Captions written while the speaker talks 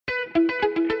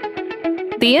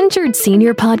The Injured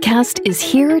Senior Podcast is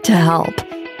here to help.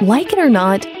 Like it or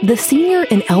not, the senior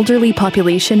and elderly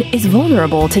population is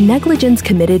vulnerable to negligence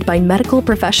committed by medical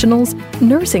professionals,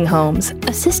 nursing homes,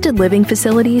 assisted living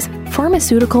facilities,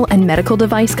 pharmaceutical and medical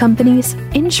device companies,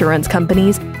 insurance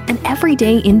companies, and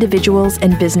everyday individuals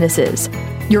and businesses.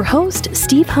 Your host,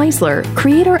 Steve Heisler,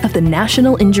 creator of the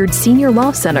National Injured Senior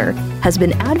Law Center, has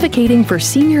been advocating for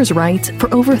seniors' rights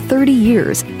for over 30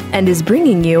 years and is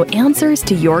bringing you answers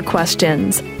to your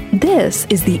questions. This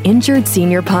is the Injured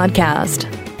Senior Podcast.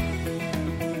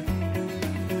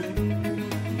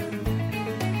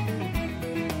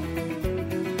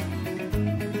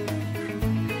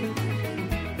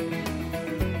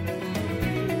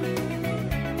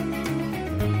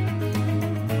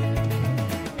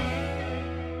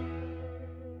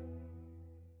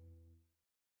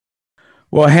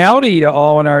 Well, howdy to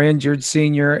all in our injured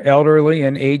senior, elderly,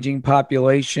 and aging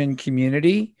population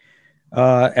community.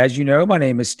 As you know, my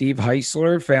name is Steve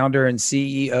Heisler, founder and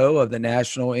CEO of the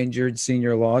National Injured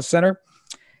Senior Law Center.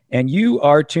 And you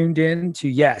are tuned in to,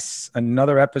 yes,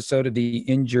 another episode of the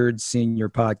Injured Senior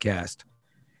Podcast.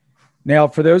 Now,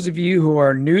 for those of you who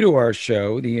are new to our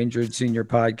show, the Injured Senior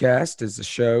Podcast is a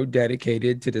show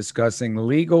dedicated to discussing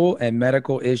legal and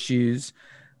medical issues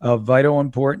of vital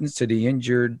importance to the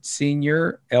injured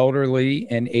senior, elderly,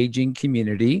 and aging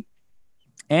community,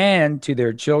 and to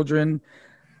their children,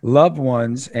 loved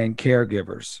ones, and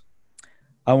caregivers.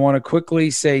 I want to quickly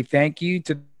say thank you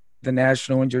to the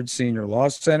National Injured Senior Law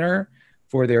Center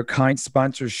for their kind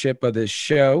sponsorship of this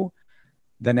show.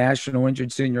 The National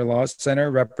Injured Senior Law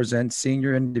Center represents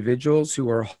senior individuals who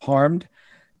are harmed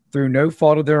through no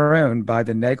fault of their own by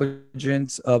the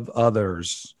negligence of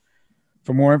others.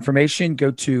 For more information,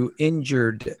 go to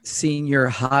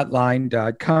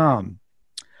injuredseniorhotline.com.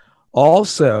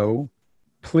 Also,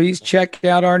 please check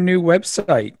out our new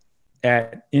website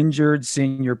at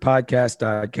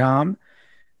injuredseniorpodcast.com.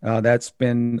 That's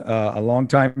been a long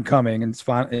time coming, and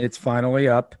it's finally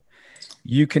up.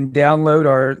 You can download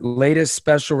our latest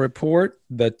special report,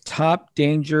 The Top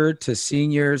Danger to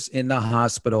Seniors in the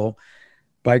Hospital,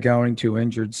 by going to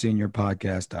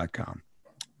injuredseniorpodcast.com.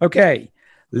 Okay.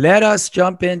 Let us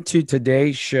jump into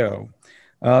today's show.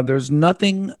 There's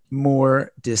nothing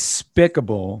more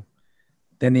despicable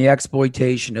than the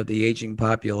exploitation of the aging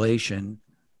population,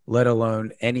 let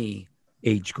alone any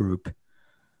age group.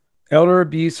 Elder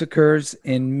abuse occurs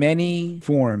in many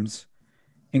forms,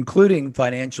 including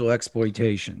financial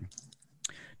exploitation.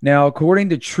 Now, according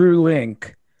to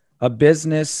TrueLink, a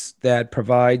business that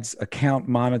provides account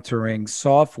monitoring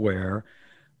software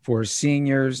for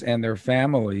seniors and their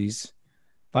families,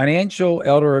 financial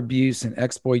elder abuse and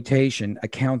exploitation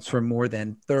accounts for more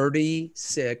than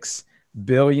 $36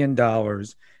 billion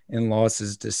in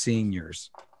losses to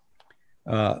seniors.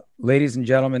 Ladies and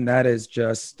gentlemen, that is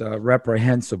just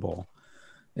reprehensible,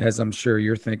 as I'm sure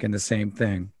you're thinking the same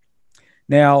thing.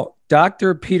 Now,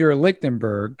 Dr. Peter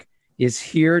Lichtenberg is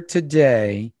here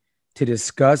today to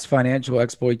discuss financial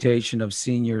exploitation of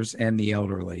seniors and the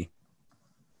elderly.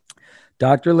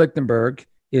 Dr. Lichtenberg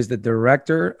is the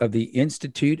director of the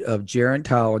Institute of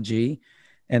Gerontology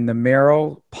and the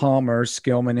Merrill Palmer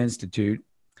Skillman Institute.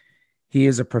 He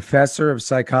is a professor of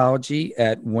psychology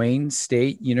at Wayne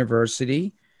State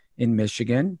University in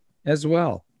Michigan as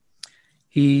well.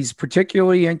 He's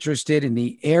particularly interested in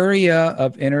the area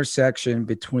of intersection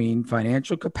between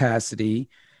financial capacity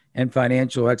and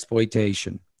financial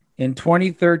exploitation. In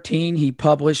 2013, he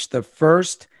published the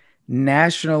first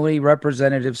nationally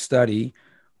representative study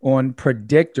on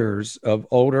predictors of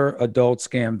older adult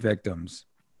scam victims.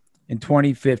 In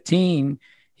 2015,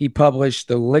 he published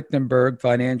the Lichtenberg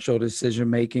Financial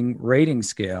Decision-Making Rating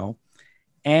Scale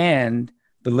and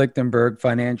the Lichtenberg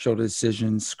Financial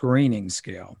Decision Screening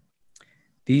Scale.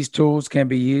 These tools can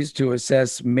be used to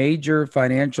assess major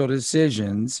financial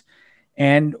decisions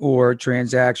and or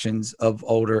transactions of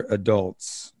older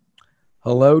adults.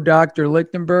 Hello, Dr.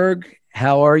 Lichtenberg.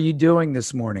 How are you doing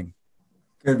this morning?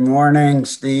 Good morning,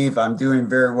 Steve. I'm doing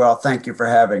very well. Thank you for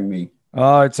having me.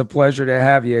 Oh, it's a pleasure to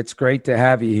have you. It's great to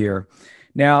have you here.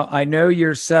 Now, I know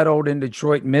you're settled in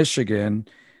Detroit, Michigan,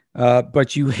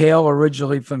 but you hail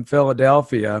originally from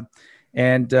Philadelphia.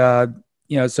 And, so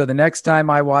the next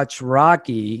time I watch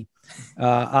Rocky,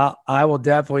 I will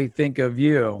definitely think of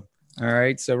you. All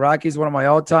right. So Rocky is one of my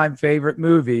all-time favorite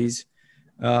movies.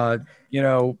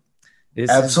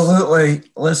 Absolutely.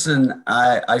 Listen,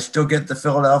 I still get the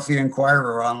Philadelphia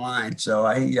Inquirer online. So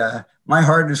my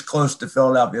heart is close to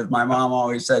Philadelphia. My mom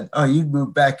always said, oh, you'd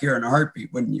move back here in a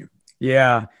heartbeat, wouldn't you?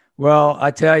 Yeah. Well,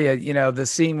 I tell you, the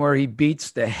scene where he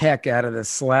beats the heck out of the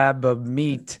slab of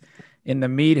meat in the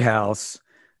meat house,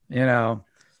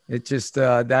 It just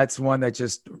that's one that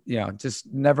just just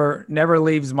never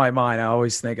leaves my mind. I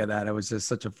always think of that. It was just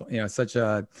such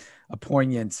a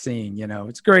poignant scene.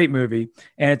 It's a great movie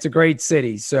and it's a great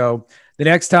city. So the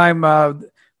next time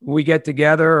we get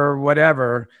together or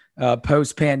whatever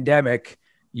post pandemic,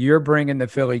 you're bringing the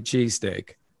Philly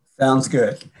cheesesteak. Sounds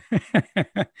good.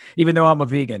 Even though I'm a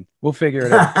vegan, we'll figure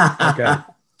it out.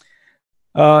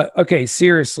 Okay. Okay.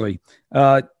 Seriously,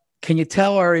 can you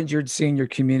tell our injured senior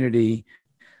community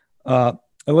a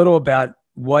little about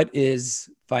what is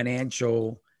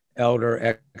financial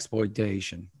elder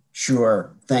exploitation?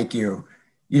 Sure. Thank you.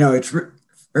 It's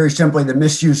very simply the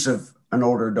misuse of an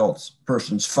older adult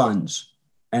person's funds.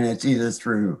 And it's either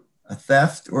through a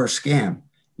theft or a scam.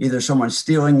 Either someone's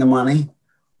stealing the money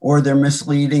or they're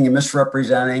misleading and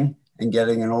misrepresenting and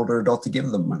getting an older adult to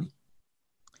give them money.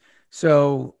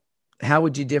 So how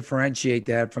would you differentiate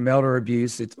that from elder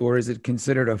abuse, or is it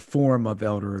considered a form of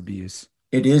elder abuse?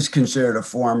 It is considered a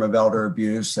form of elder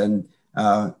abuse. And,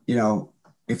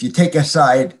 if you take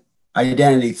aside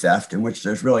identity theft, in which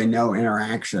there's really no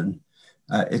interaction,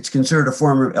 it's considered a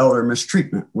form of elder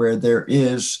mistreatment where there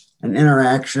is an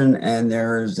interaction and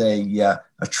there is a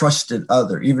trusted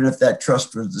other. Even if that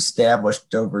trust was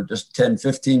established over just 10,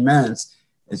 15 minutes,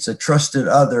 it's a trusted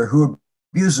other who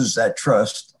abuses that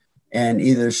trust and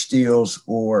either steals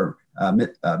or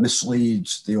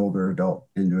misleads the older adult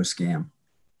into a scam.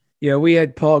 Yeah, we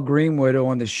had Paul Greenwood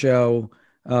on the show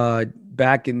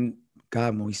back in,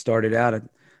 when we started out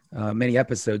many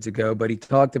episodes ago, but he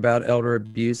talked about elder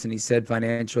abuse and he said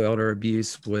financial elder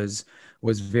abuse was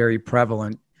very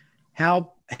prevalent.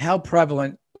 How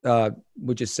prevalent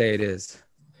would you say it is?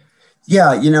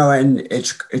 Yeah, and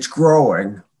it's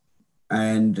growing.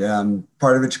 And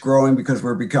part of it's growing because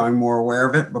we're becoming more aware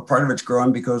of it, but part of it's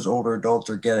growing because older adults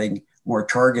are getting more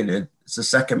targeted. It's the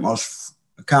second most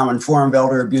common form of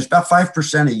elder abuse, about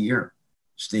 5% a year,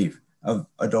 Steve, of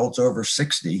adults over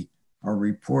 60 are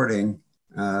reporting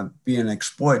being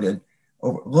exploited. A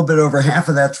little bit over half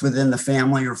of that's within the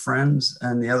family or friends,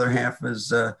 and the other half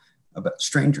is about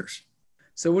strangers.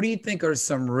 So what do you think are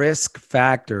some risk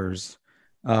factors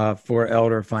for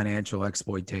elder financial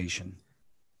exploitation?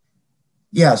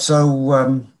 Yeah,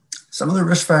 so some of the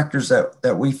risk factors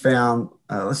that we found,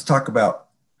 let's talk about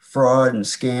fraud and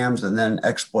scams and then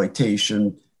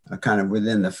exploitation kind of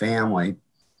within the family.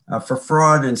 For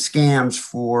fraud and scams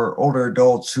for older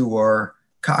adults who are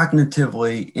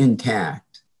cognitively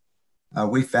intact,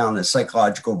 we found that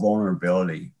psychological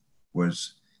vulnerability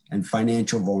and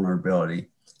financial vulnerability.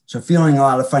 So feeling a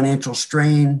lot of financial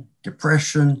strain,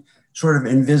 depression, sort of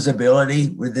invisibility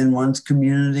within one's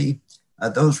community,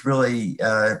 those really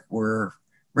were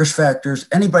risk factors.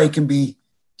 Anybody can be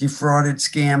defrauded,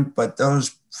 scammed, but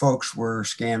those folks were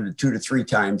scammed at 2 to 3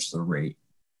 times the rate.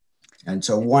 And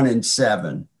so 1 in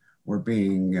 7 were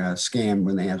being scammed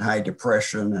when they had high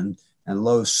depression and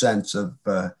low sense of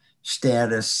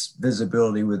status,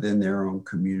 visibility within their own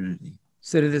community.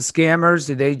 So do the scammers,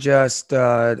 do they just,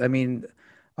 are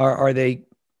they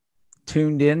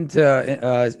tuned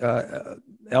into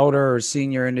elder or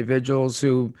senior individuals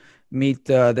who meet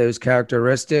those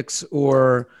characteristics,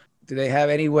 or do they have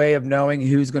any way of knowing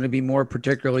who's going to be more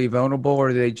particularly vulnerable, or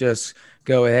do they just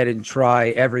go ahead and try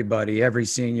every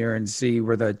senior and see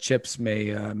where the chips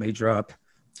may drop?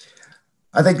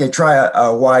 I think they try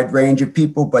a wide range of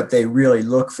people, but they really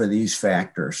look for these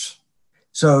factors.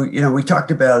 So, we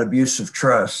talked about abuse of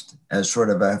trust as sort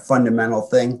of a fundamental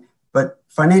thing, but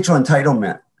financial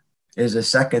entitlement is a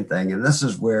second thing. And this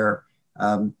is where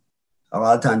a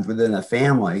lot of times within a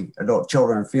family, adult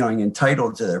children are feeling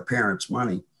entitled to their parents'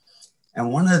 money.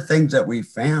 And one of the things that we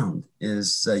found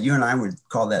is you and I would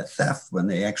call that theft when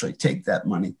they actually take that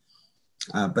money,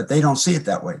 but they don't see it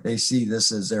that way. They see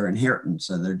this as their inheritance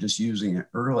and they're just using it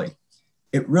early.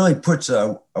 It really puts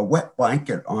a wet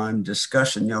blanket on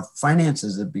discussion.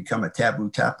 Finances have become a taboo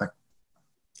topic.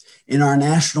 In our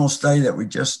national study that we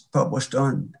just published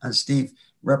on, Steve,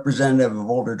 representative of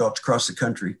older adults across the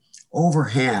country, over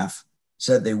half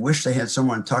said they wish they had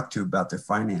someone to talk to about their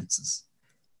finances.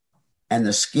 And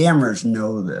the scammers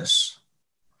know this,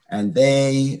 and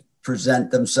they present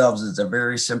themselves as a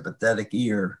very sympathetic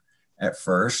ear at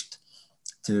first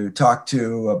to talk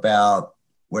to about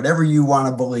whatever you want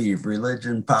to believe,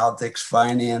 religion, politics,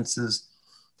 finances,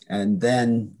 and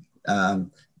then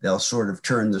they'll sort of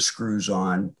turn the screws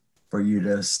on for you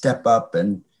to step up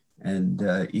and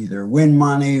either win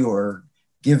money or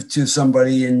give to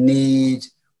somebody in need,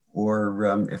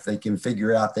 or if they can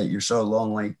figure out that you're so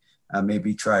lonely,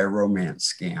 maybe try a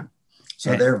romance scam.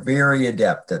 So they're very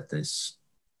adept at this.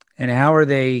 And how are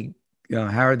they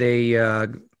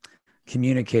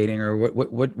communicating, or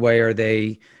what way are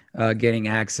they getting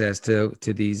access to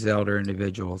these elder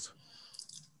individuals?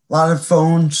 A lot of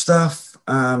phone stuff,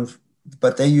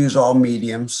 but they use all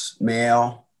mediums,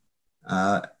 mail,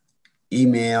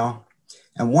 email.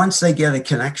 And once they get a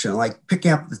connection, like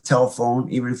picking up the telephone,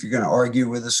 even if you're going to argue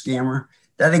with a scammer,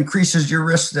 that increases your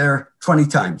risk there 20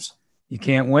 times. You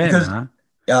can't win, because, huh?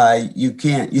 You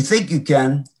can't. You think you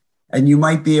can, and you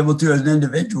might be able to as an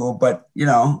individual, but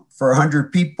for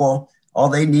 100 people, all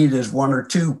they need is one or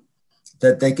two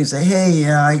that they can say, hey,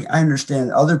 yeah, I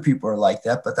understand other people are like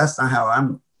that, but that's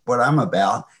not what I'm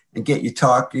about, and get you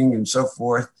talking and so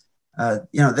forth.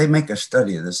 They make a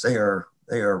study of this. They are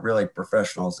really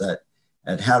professionals at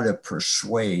how to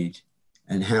persuade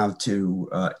and how to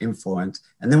influence.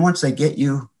 And then once they get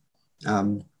you,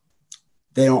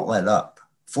 they don't let up.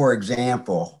 For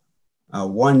example,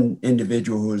 one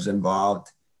individual who was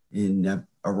involved in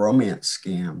a romance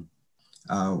scam,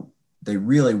 they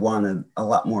really wanted a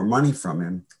lot more money from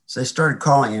him. So they started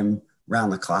calling him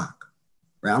round the clock,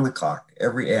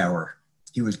 every hour.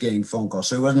 He was getting phone calls.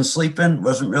 So he wasn't sleeping,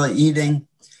 wasn't really eating.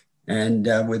 And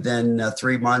within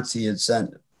 3 months, he had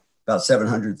sent about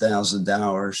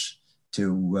 $700,000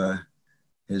 to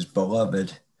his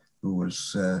beloved, who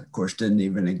was, of course, didn't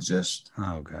even exist.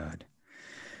 Oh, God.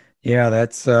 Yeah,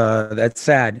 that's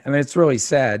sad. I mean, it's really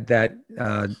sad that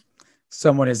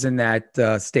someone is in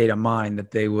that state of mind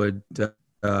that they would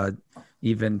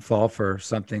even fall for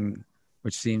something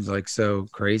which seems like so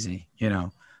crazy,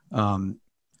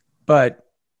 But,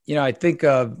 I think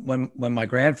when my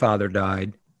grandfather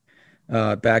died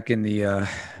back in the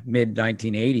mid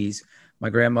 1980s,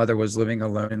 my grandmother was living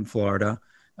alone in Florida.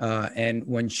 And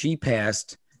when she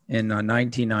passed in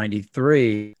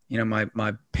 1993,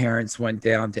 my parents went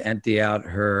down to empty out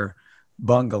her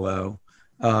bungalow,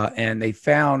 and they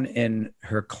found in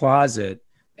her closet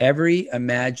every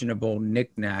imaginable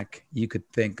knickknack you could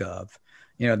think of,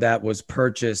 that was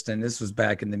purchased. And this was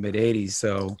back in the mid 80s.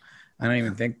 So I don't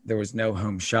even think there was no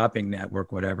home shopping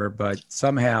network, whatever, but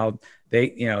somehow they,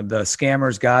 the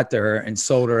scammers got to her and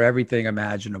sold her everything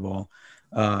imaginable.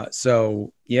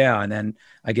 So yeah. And then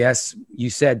I guess you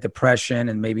said depression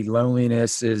and maybe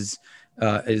loneliness is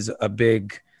a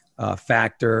big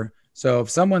factor. So if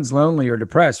someone's lonely or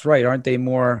depressed, right, aren't they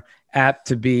more apt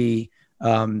to be,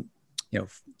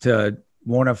 to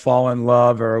want to fall in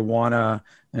love or want to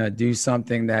do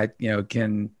something that,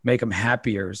 can make them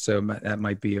happier. So that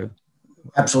might be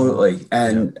Absolutely.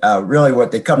 And really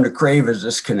what they come to crave is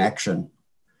this connection.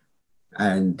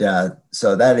 And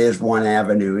so that is one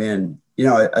avenue in.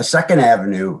 A second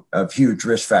avenue of huge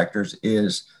risk factors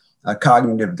is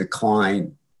cognitive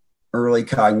decline, early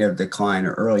cognitive decline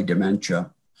or early dementia,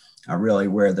 really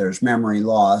where there's memory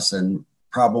loss and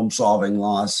problem-solving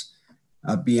loss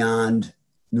beyond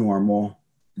normal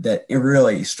that it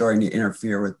really starting to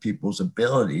interfere with people's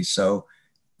abilities. So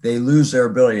they lose their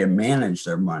ability to manage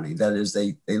their money. That is,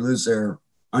 they lose their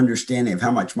understanding of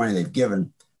how much money they've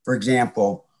given. For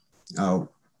example,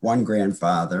 one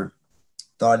grandfather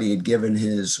thought he had given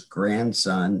his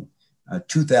grandson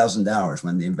 $2,000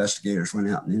 when the investigators went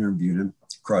out and interviewed him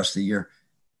across the year.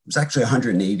 It was actually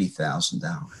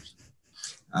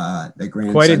 $180,000. The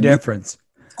grandson, quite a difference.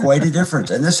 Quite a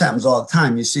difference. And this happens all the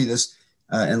time. You see this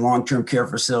in long-term care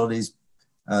facilities,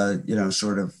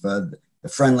 the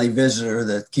friendly visitor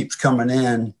that keeps coming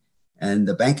in and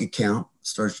the bank account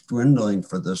starts dwindling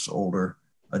for this older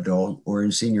adult, or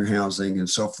in senior housing and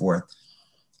so forth.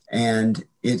 And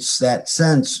it's that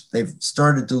sense they've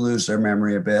started to lose their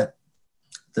memory a bit.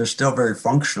 They're still very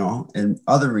functional in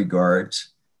other regards,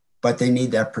 but they need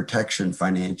that protection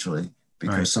financially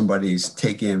because somebody's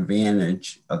taking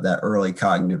advantage of that early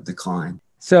cognitive decline.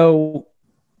 So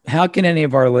how can any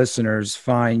of our listeners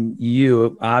find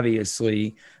you?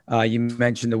 Obviously, you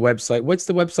mentioned the website. What's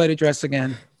the website address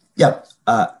again? Yep.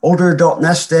 Older Adult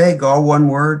Nest Egg, all one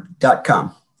word,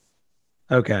 .com.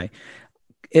 Okay.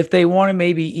 If they want to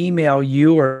maybe email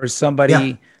you or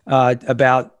somebody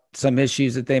about some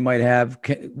issues that they might have,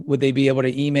 would they be able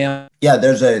to email? Yeah,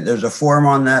 there's a form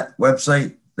on that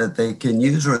website that they can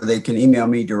use, or they can email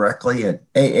me directly at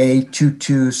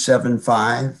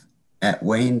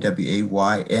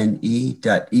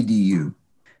aa2275@wayne.edu.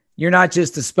 You're not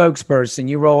just a spokesperson.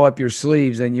 You roll up your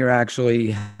sleeves and you're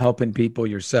actually helping people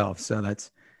yourself. So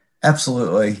that's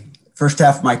absolutely. First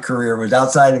half of my career was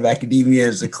outside of academia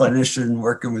as a clinician,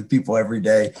 working with people every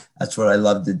day. That's what I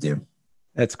love to do.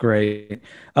 That's great.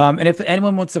 And if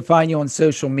anyone wants to find you on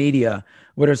social media,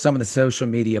 what are some of the social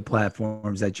media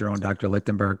platforms that you're on, Dr.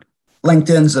 Lichtenberg?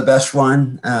 LinkedIn's the best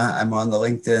one. I'm on the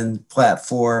LinkedIn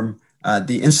platform.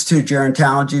 The Institute of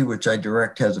Gerontology, which I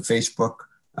direct, has a Facebook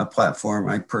platform.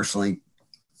 I personally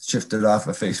shifted off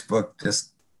of Facebook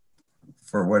just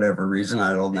for whatever reason.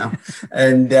 I don't know.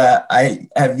 And I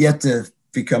have yet to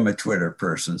become a Twitter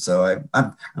person. So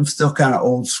I'm still kind of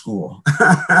old school.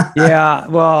 Yeah.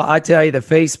 Well, I tell you, the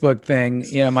Facebook thing,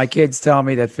 my kids tell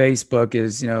me that Facebook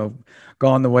is,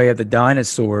 gone the way of the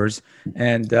dinosaurs.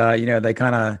 And, they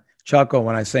kind of chuckle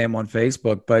when I say I'm on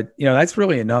Facebook, but, that's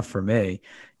really enough for me.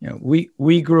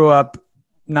 We grew up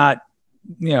not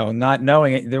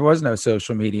knowing it. There was no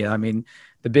social media. I mean,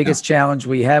 the biggest challenge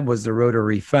we had was the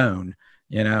rotary phone,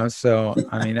 so,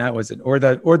 I mean, that was it, or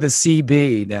the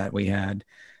CB that we had.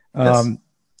 Yes.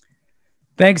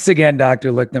 Thanks again,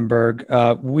 Dr. Lichtenberg.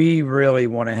 We really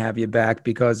want to have you back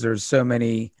because there's so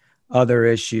many other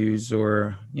issues,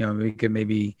 or, we could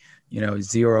maybe,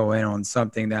 zero in on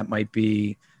something that might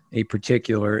be a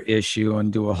particular issue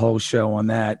and do a whole show on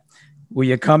that. Will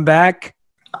you come back?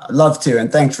 I'd love to.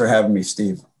 And thanks for having me,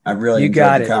 Steve. I really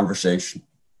enjoyed the conversation.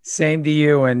 Same to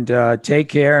you, and take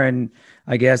care. And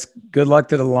I guess good luck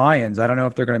to the Lions. I don't know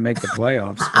if they're going to make the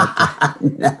playoffs.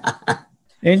 But,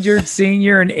 Injured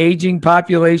senior and aging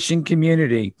population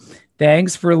community.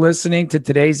 Thanks for listening to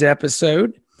today's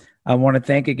episode. I want to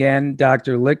thank again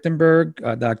Dr. Lichtenberg,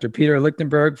 Dr. Peter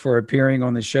Lichtenberg, for appearing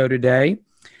on the show today.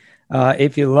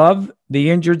 If you love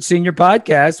the Injured Senior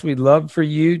Podcast, we'd love for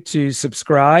you to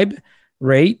subscribe,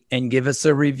 rate, and give us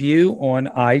a review on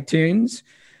iTunes.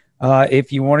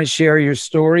 If you want to share your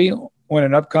story on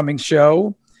an upcoming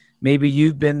show, maybe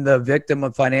you've been the victim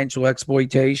of financial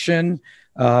exploitation,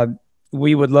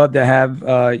 we would love to have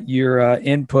your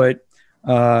input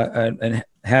and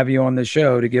have you on the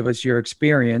show to give us your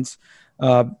experience.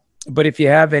 But if you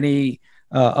have any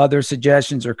other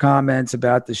suggestions or comments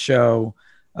about the show,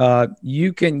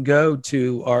 you can go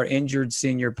to our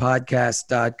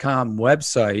injuredseniorpodcast.com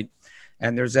website,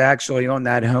 and there's actually on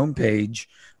that homepage,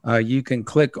 you can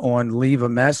click on leave a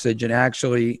message and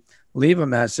actually leave a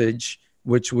message,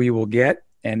 which we will get,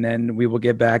 and then we will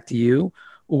get back to you.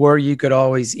 Or you could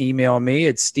always email me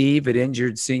at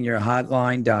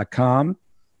steve@injuredseniorhotline.com.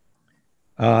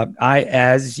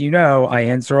 As you know, I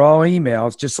answer all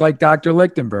emails, just like Dr.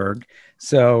 Lichtenberg.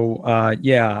 So, I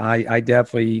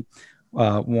definitely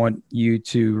want you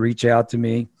to reach out to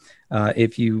me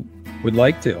if you would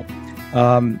like to.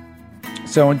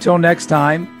 So until next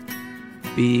time,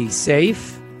 be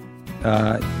safe.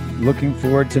 Looking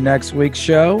forward to next week's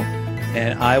show,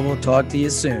 and I will talk to you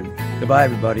soon. Goodbye,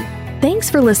 everybody. Thanks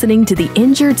for listening to the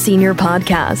Injured Senior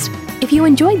Podcast. If you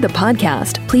enjoyed the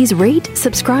podcast, please rate,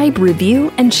 subscribe,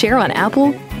 review, and share on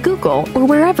Apple, Google, or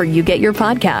wherever you get your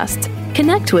podcasts.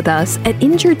 Connect with us at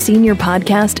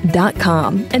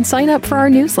injuredseniorpodcast.com and sign up for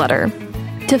our newsletter.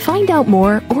 To find out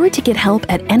more or to get help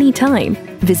at any time,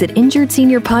 visit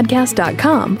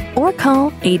injuredseniorpodcast.com or call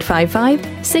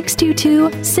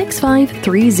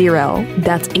 855-622-6530.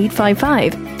 That's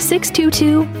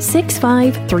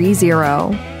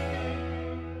 855-622-6530.